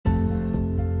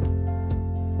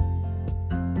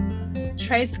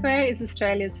TradeSquare is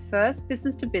Australia's first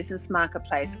business-to-business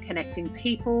marketplace connecting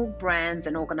people, brands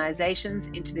and organisations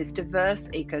into this diverse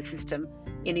ecosystem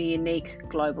in a unique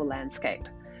global landscape.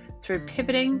 Through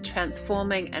pivoting,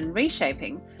 transforming and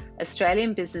reshaping,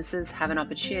 Australian businesses have an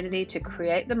opportunity to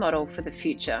create the model for the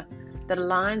future that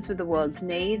aligns with the world's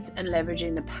needs and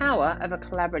leveraging the power of a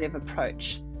collaborative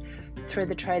approach. Through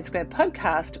the TradeSquare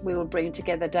podcast, we will bring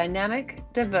together dynamic,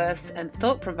 diverse and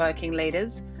thought-provoking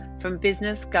leaders from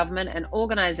business, government and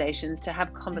organisations to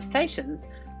have conversations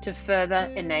to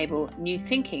further enable new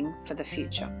thinking for the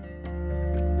future.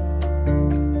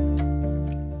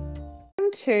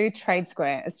 Welcome to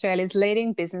TradeSquare, Australia's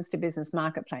leading business-to-business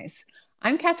marketplace.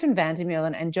 I'm Catherine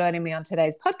Vandermeulen, and joining me on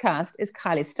today's podcast is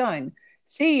Kylie Stone,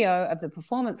 CEO of the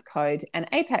Performance Code and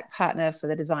APAC partner for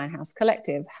the Design House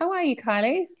Collective. How are you,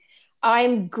 Kylie?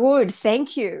 I'm good,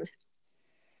 thank you.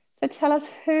 So tell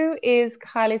us, who is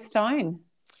Kylie Stone?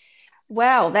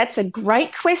 Wow, that's a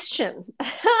great question.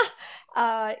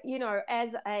 As a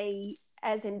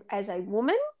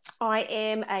woman, I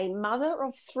am a mother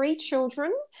of 3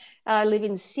 children. I live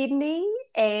in Sydney,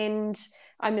 and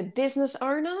I'm a business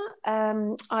owner.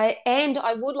 I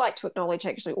would like to acknowledge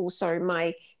actually also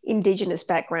my Indigenous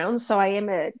background. So I am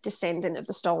a descendant of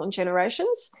the Stolen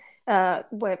Generations,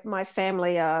 where my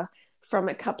family are from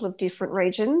a couple of different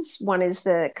regions. One is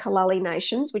the Kalali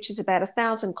Nations, which is about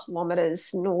 1,000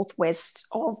 kilometres northwest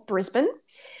of Brisbane.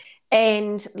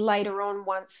 And later on,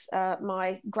 once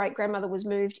my great-grandmother was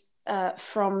moved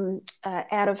from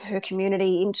out of her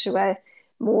community into a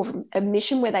more of a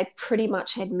mission where they pretty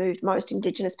much had moved most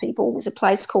Indigenous people, was a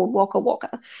place called Waka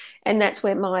Waka. And that's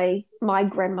where my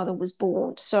grandmother was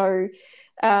born. So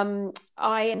I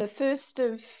am the first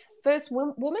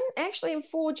woman actually in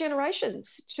 4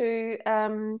 generations to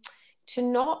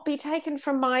not be taken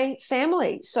from my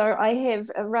family. So I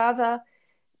have a rather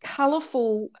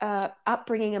colourful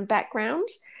upbringing and background.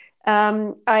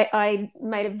 I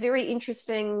made a very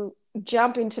interesting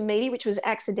jump into media, which was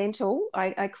accidental,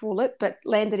 I call it, but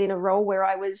landed in a role where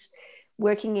I was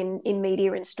working in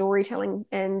media and storytelling,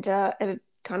 and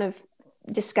kind of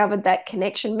discovered that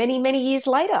connection many years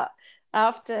later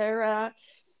after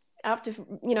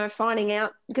finding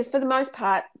out, because for the most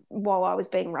part, while I was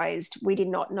being raised, we did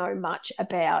not know much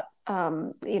about,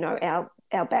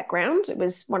 our background. It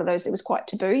was one of those, it was quite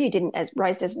taboo. You didn't, as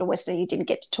raised as a Westerner, you didn't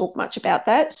get to talk much about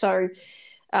that. So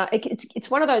it's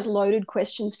one of those loaded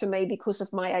questions for me because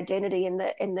of my identity and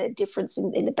the difference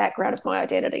in the background of my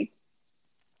identity.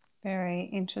 Very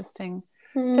interesting.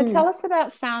 So tell us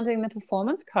about founding the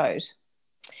Performance Code.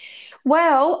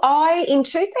 Well, in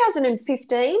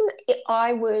 2015,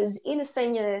 I was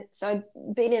I'd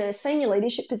been in a senior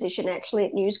leadership position actually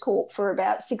at News Corp for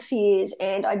about 6 years,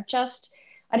 and I'd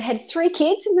had 3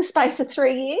 kids in the space of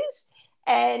 3 years,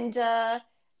 and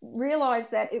realised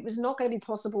that it was not going to be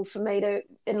possible for me to,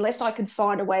 unless I could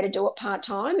find a way to do it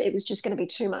part-time, it was just going to be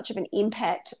too much of an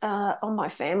impact on my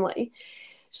family.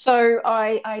 So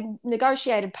I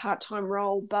negotiated part-time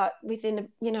role, but within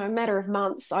a matter of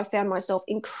months, I found myself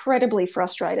incredibly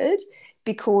frustrated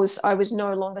because I was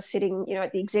no longer sitting,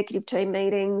 at the executive team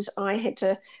meetings. I had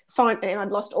to and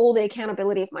I'd lost all the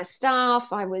accountability of my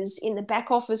staff. I was in the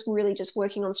back office really just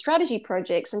working on strategy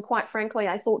projects. And quite frankly,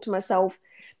 I thought to myself,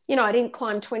 I didn't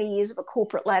climb 20 years of a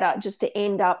corporate ladder just to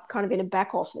end up kind of in a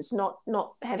back office, not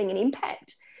having an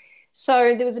impact.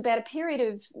 So there was about a period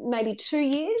of maybe 2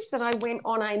 years that I went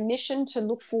on a mission to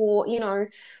look for,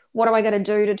 what do I got to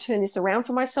do to turn this around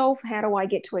for myself? How do I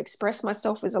get to express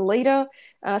myself as a leader,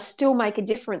 still make a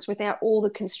difference without all the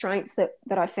constraints that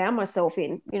I found myself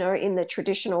in the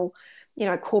traditional,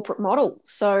 corporate model.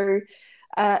 So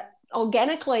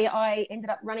organically, I ended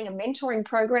up running a mentoring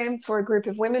program for a group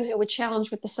of women who were challenged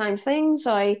with the same things.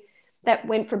 That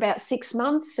went for about 6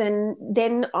 months, and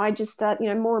then I just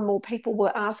more and more people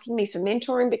were asking me for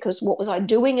mentoring because what was I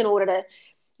doing in order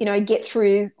to, get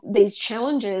through these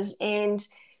challenges, and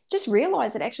just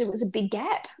realised that actually it was a big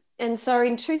gap. And so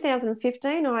in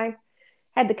 2015, I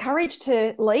had the courage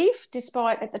to leave,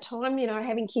 despite at the time,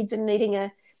 having kids and needing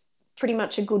pretty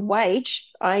much a good wage.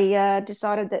 I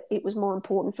decided that it was more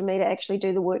important for me to actually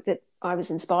do the work that I was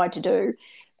inspired to do.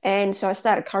 And so I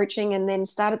started coaching, and then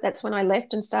that's when I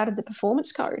left and started the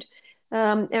Performance Code.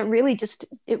 It really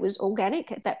it was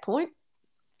organic at that point.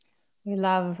 We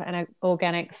love an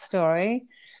organic story.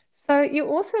 So you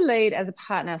also lead as a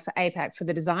partner for APAC for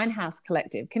the Design House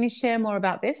Collective. Can you share more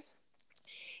about this?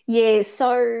 Yeah,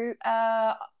 so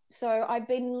I've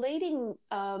been leading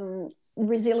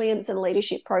resilience and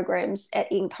leadership programs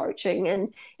in coaching,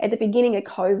 and at the beginning of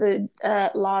COVID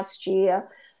last year,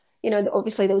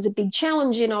 obviously there was a big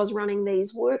challenge, and I was running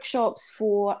these workshops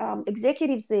for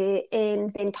executives there,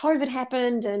 and then COVID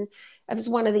happened, and it was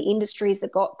one of the industries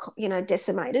that got,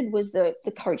 decimated was the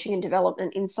coaching and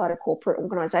development inside of corporate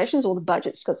organizations. All the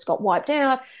budgets got wiped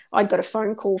out. I got a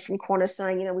phone call from Qantas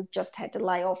saying, we've just had to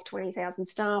lay off 20,000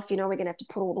 staff, we're going to have to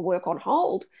put all the work on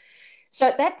hold. So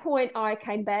at that point, I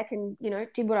came back and,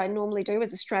 did what I normally do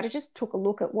as a strategist, took a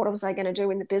look at what was I going to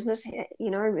do in the business.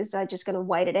 Was I just going to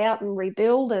wait it out and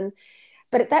rebuild?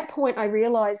 But at that point, I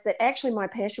realized that actually my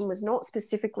passion was not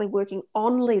specifically working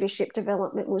on leadership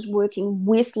development, was working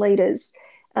with leaders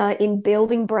in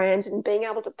building brands and being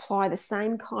able to apply the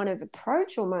same kind of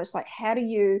approach, almost like how do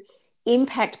you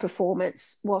impact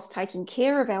performance whilst taking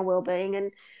care of our well-being.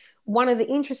 And one of the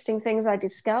interesting things I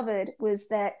discovered was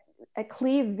that a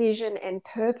clear vision and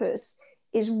purpose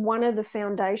is one of the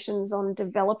foundations on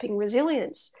developing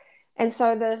resilience. And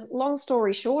so the long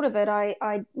story short of it,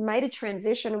 I made a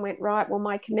transition and went, right, well,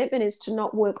 my commitment is to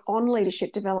not work on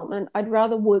leadership development. I'd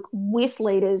rather work with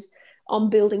leaders on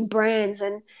building brands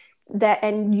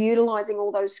and utilizing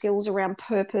all those skills around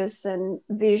purpose and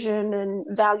vision and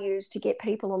values to get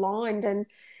people aligned. And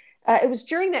it was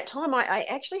during that time I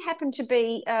actually happened to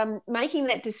be making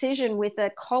that decision with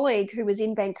a colleague who was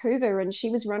in Vancouver, and she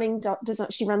was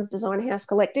she runs Design House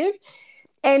Collective,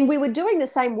 and we were doing the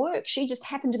same work. She just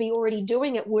happened to be already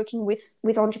doing it, working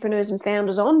with entrepreneurs and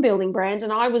founders on building brands,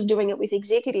 and I was doing it with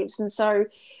executives. And so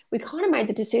we kind of made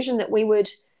the decision that we would,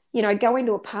 go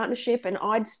into a partnership, and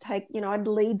I'd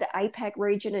lead the APAC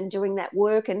region and doing that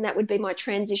work, and that would be my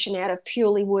transition out of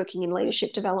purely working in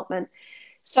leadership development.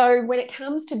 So when it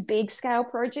comes to big scale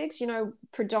projects,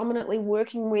 predominantly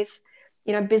working with,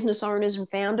 business owners and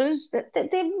founders, that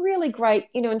they're really great,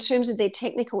 in terms of their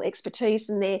technical expertise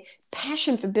and their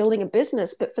passion for building a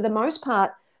business. But for the most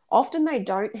part, often they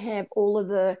don't have all of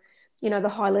the, the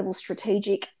high level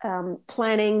strategic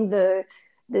planning, the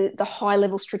high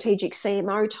level strategic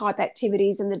CMO type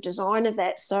activities and the design of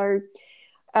that. So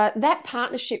that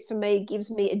partnership for me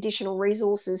gives me additional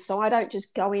resources. So I don't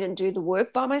just go in and do the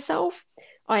work by myself.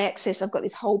 I've got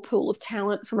this whole pool of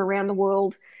talent from around the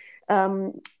world,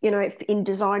 in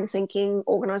design thinking,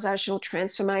 organizational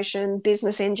transformation,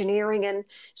 business engineering. And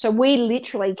so we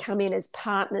literally come in as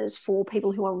partners for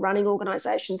people who are running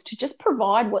organizations to just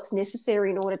provide what's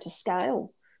necessary in order to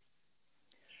scale.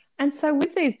 And so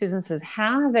with these businesses,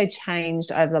 how have they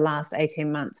changed over the last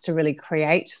 18 months to really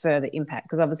create further impact?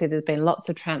 Because obviously there's been lots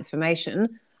of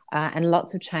transformation and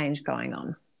lots of change going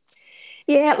on.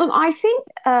 Yeah, look, I think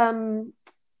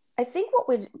what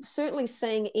we're certainly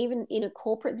seeing, even in a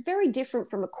corporate, very different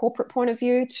from a corporate point of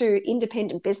view to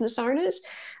independent business owners,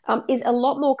 is a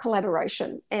lot more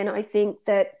collaboration. And I think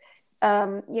that,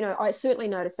 I certainly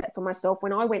noticed that for myself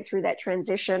when I went through that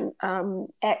transition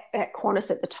at Qantas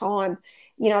at the time.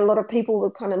 A lot of people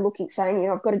are kind of looking, saying,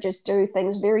 I've got to just do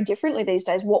things very differently these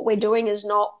days. What we're doing is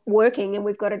not working, and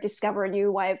we've got to discover a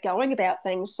new way of going about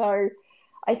things. So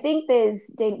I think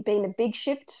there's been a big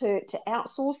shift to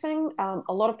outsourcing,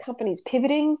 a lot of companies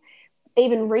pivoting,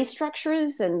 even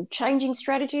restructures and changing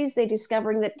strategies. Kind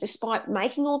discovering that despite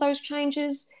making all those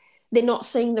changes, they're not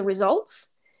seeing the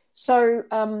results. So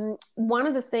one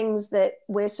of the things that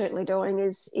we're certainly doing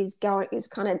is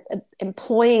kind of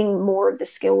employing more of the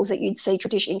skills that you'd see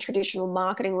in traditional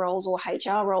marketing roles or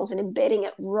HR roles, and embedding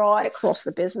it right across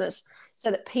the business, so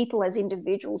that people as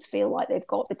individuals feel like they've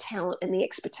got the talent and the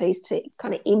expertise to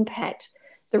kind of impact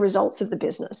the results of the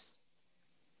business.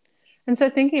 And so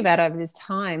thinking about over this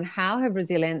time, how have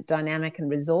resilient, dynamic and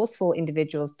resourceful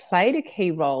individuals played a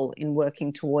key role in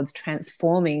working towards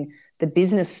transforming the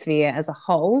business sphere as a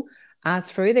whole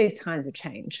through these times of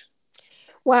change?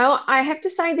 Well, I have to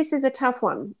say this is a tough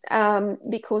one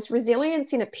because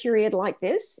resilience in a period like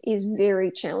this is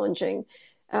very challenging.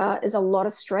 There's a lot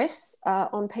of stress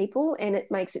on people, and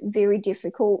it makes it very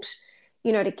difficult,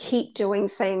 to keep doing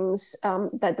things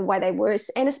the way they were,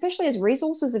 and especially as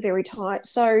resources are very tight.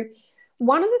 So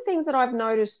one of the things that I've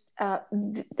noticed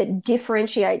that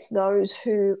differentiates those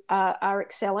who are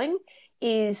excelling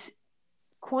is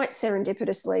quite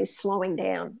serendipitously slowing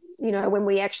down. When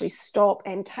we actually stop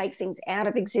and take things out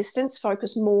of existence,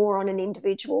 focus more on an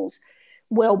individual's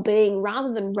well-being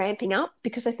rather than ramping up.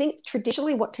 Because I think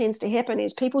traditionally what tends to happen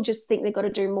is people just think they've got to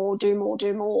do more,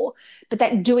 but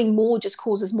that doing more just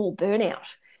causes more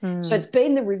burnout. So it's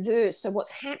been the reverse. So what's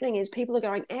happening is people are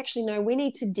going, actually, no, we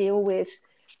need to deal with,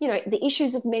 the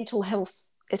issues of mental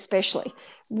health, especially,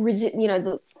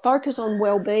 the focus on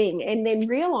well-being, and then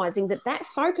realizing that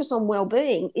focus on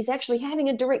well-being is actually having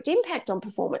a direct impact on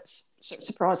performance,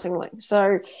 surprisingly.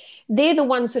 So they're the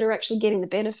ones that are actually getting the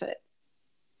benefit.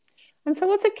 And so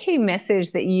what's a key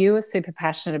message that you are super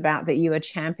passionate about that you are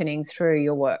championing through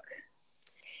your work?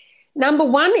 Number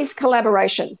one is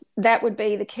collaboration. That would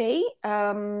be the key.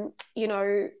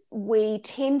 We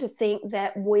tend to think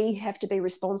that we have to be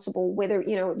responsible, whether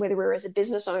we're as a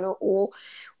business owner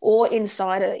or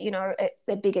inside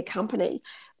a bigger company,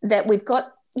 that we've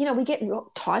got. We get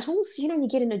titles. You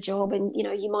get in a job, and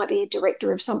you might be a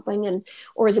director of something,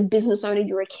 or as a business owner,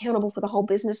 you're accountable for the whole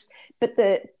business. But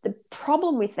the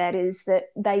problem with that is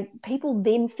that people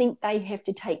then think they have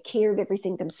to take care of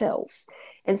everything themselves.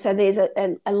 And so there's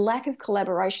a lack of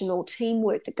collaboration or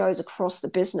teamwork that goes across the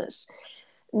business.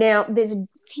 Now, there's a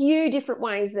few different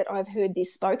ways that I've heard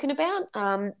this spoken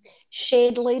about.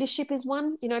 Shared leadership is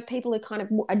one. People are kind of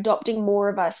adopting more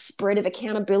of a spread of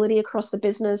accountability across the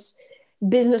business.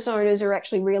 Business owners are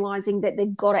actually realizing that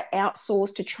they've got to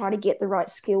outsource to try to get the right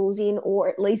skills in, or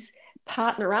at least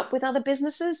partner up with other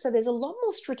businesses. So there's a lot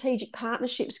more strategic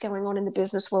partnerships going on in the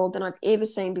business world than I've ever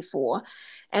seen before.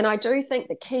 And I do think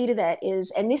the key to that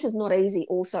is, and this is not easy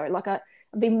also, like I've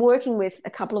been working with a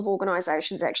couple of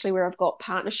organizations actually where I've got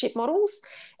partnership models,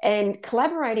 and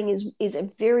collaborating is a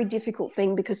very difficult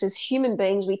thing, because as human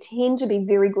beings, we tend to be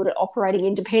very good at operating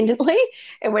independently.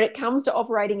 And when it comes to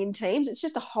operating in teams, it's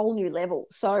just a whole new level.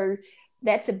 So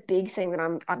that's a big thing that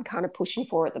I'm kind of pushing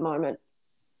for at the moment.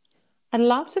 I'd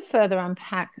love to further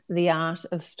unpack the art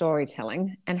of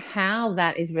storytelling and how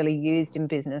that is really used in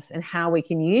business, and how we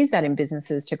can use that in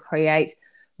businesses to create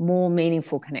more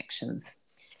meaningful connections.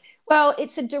 Well,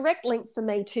 it's a direct link for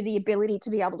me to the ability to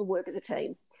be able to work as a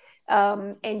team.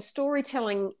 And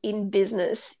storytelling in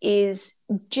business is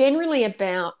generally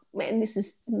about, and this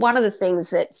is one of the things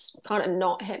that's kind of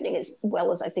not happening as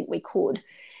well as I think we could.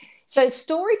 So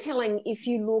storytelling, if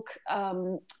you look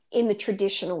in the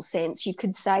traditional sense, you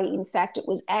could say, in fact, it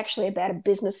was actually about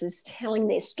businesses telling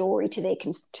their story to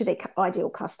their ideal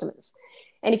customers.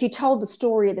 And if you told the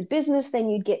story of the business, then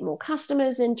you'd get more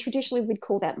customers, and traditionally we'd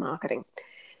call that marketing.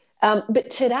 But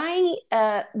today,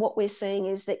 what we're seeing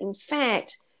is that, in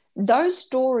fact, those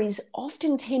stories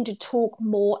often tend to talk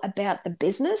more about the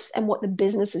business and what the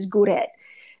business is good at.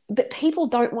 But people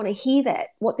don't want to hear that.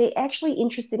 What they're actually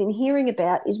interested in hearing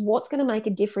about is what's going to make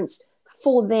a difference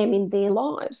for them in their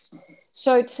lives.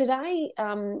 So today,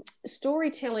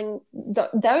 storytelling,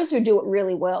 those who do it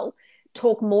really well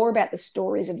talk more about the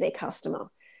stories of their customer.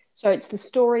 So it's the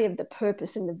story of the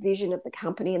purpose and the vision of the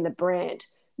company and the brand,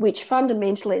 which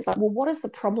fundamentally is like, well, what is the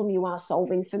problem you are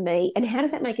solving for me? And how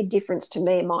does that make a difference to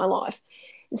me in my life?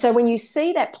 And so when you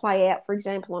see that play out, for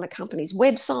example, on a company's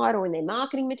website or in their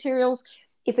marketing materials,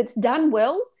 if it's done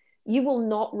well, you will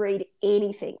not read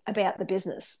anything about the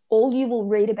business. All you will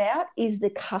read about is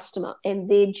the customer and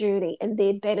their journey and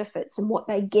their benefits and what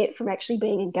they get from actually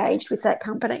being engaged with that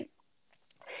company.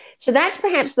 So that's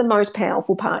perhaps the most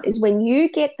powerful part, is when you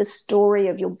get the story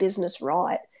of your business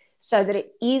right, so that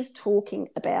it is talking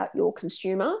about your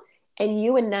consumer, and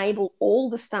you enable all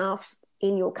the staff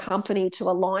in your company to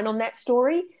align on that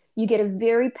story, you get a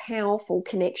very powerful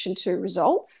connection to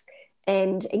results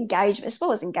and engagement, as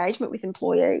well as engagement with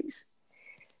employees.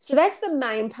 So that's the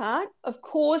main part. Of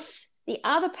course, the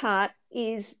other part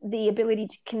is the ability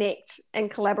to connect and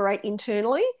collaborate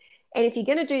internally. And if you're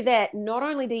going to do that, not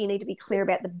only do you need to be clear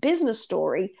about the business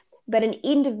story, but an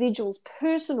individual's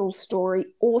personal story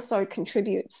also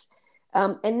contributes.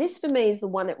 And this for me is the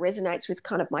one that resonates with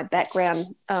kind of my background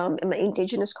and my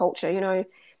Indigenous culture.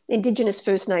 Indigenous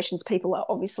First Nations people are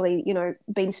obviously,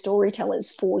 been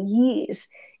storytellers for years.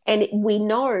 And we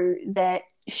know that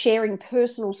sharing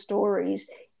personal stories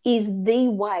is the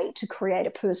way to create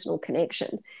a personal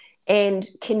connection. And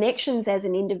connections as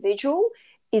an individual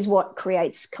is what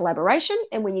creates collaboration.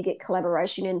 And when you get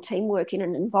collaboration and teamwork in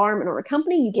an environment or a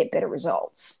company, you get better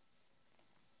results.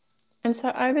 And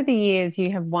so over the years,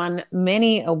 you have won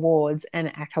many awards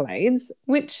and accolades.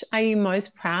 Which are you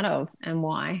most proud of, and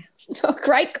why? Oh,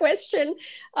 great question.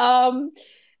 I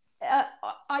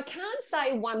can't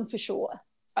say one for sure,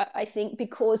 I think,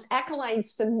 because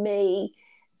accolades for me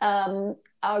are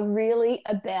really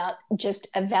about just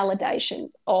a validation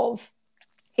of,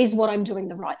 is what I'm doing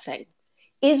the right thing?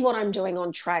 Is what I'm doing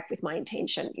on track with my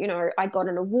intention? I got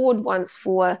an award once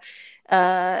for,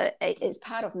 as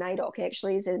part of NAIDOC,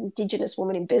 actually, as an Indigenous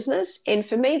woman in business. And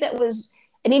for me, that was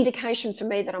an indication for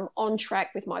me that I'm on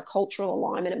track with my cultural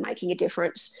alignment and making a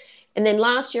difference. And then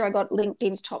last year I got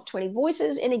LinkedIn's top 20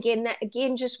 voices. And again, that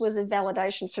just was a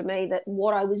validation for me that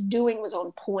what I was doing was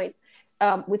on point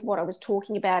with what I was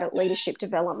talking about at leadership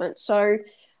development. So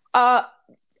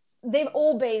they've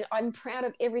all been, I'm proud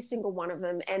of every single one of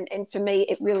them. And for me,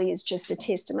 it really is just a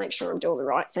test to make sure I'm doing the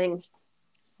right thing.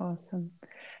 Awesome.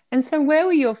 And so where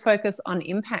will your focus on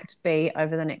impact be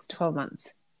over the next 12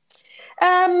 months?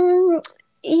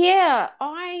 Yeah,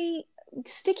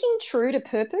 sticking true to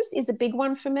purpose is a big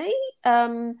one for me.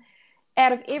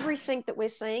 Out of everything that we're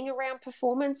seeing around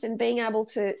performance and being able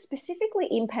to specifically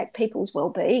impact people's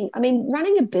well-being. I mean,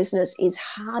 running a business is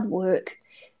hard work,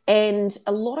 and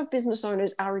a lot of business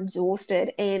owners are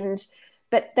exhausted.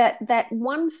 But that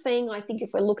one thing, I think,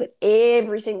 if we look at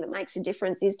everything that makes a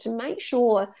difference, is to make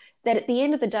sure that at the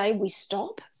end of the day we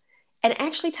stop and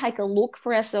actually take a look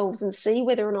for ourselves and see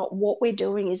whether or not what we're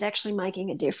doing is actually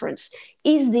making a difference.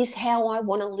 Is this how I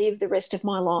want to live the rest of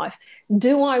my life?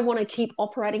 Do I want to keep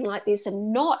operating like this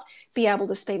and not be able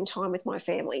to spend time with my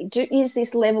family? Is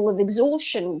this level of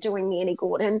exhaustion doing me any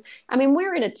good? And I mean,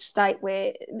 we're in a state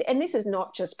where, and this is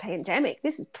not just pandemic,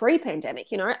 this is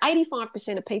pre-pandemic,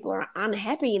 85% of people are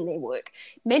unhappy in their work.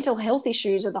 Mental health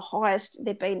issues are the highest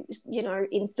they've been,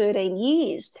 in 13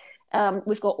 years.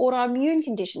 We've got autoimmune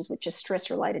conditions, which are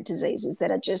stress-related diseases that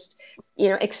are just,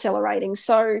 accelerating.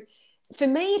 So for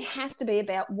me, it has to be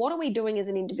about what are we doing as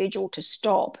an individual to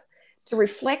stop, to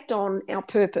reflect on our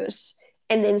purpose,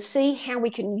 and then see how we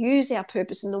can use our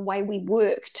purpose in the way we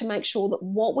work to make sure that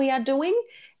what we are doing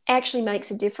actually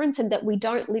makes a difference and that we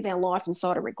don't live our life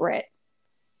inside of regret.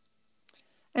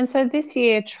 And so this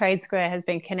year, Trade Square has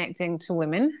been connecting to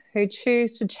women who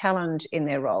choose to challenge in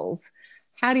their roles.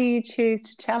 How do you choose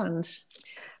to challenge?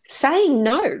 Saying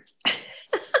no.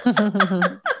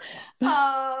 What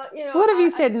have you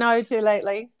said no to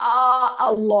lately?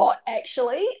 A lot,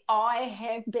 actually.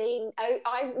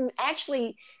 I'm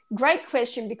actually, great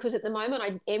question, because at the moment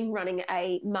I am running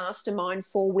a mastermind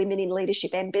for women in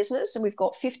leadership and business, and we've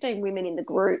got 15 women in the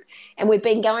group, and we've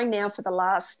been going now for the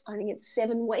last, I think it's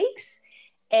 7 weeks.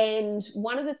 And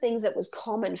one of the things that was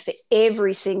common for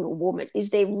every single woman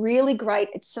is they're really great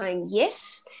at saying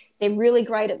yes. They're really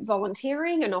great at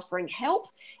volunteering and offering help,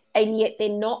 and yet they're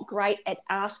not great at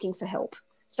asking for help.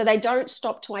 So they don't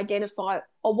stop to identify,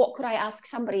 what could I ask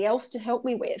somebody else to help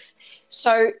me with?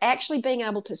 So actually being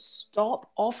able to stop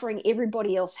offering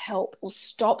everybody else help, or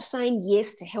stop saying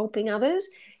yes to helping others,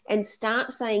 and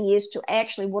start saying yes to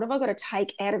actually, what have I got to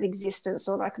take out of existence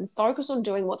so that I can focus on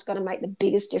doing what's going to make the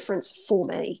biggest difference for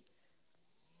me.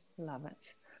 Love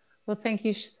it. Well, thank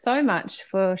you so much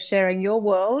for sharing your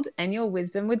world and your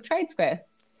wisdom with Trade Square.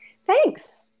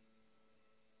 Thanks.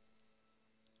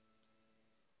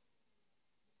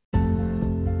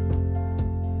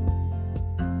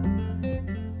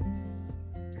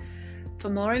 For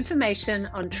more information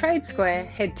on Trade Square,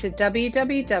 head to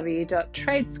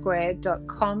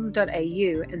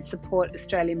www.tradesquare.com.au and support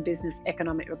Australian business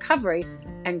economic recovery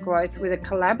and growth with a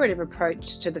collaborative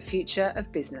approach to the future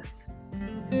of business.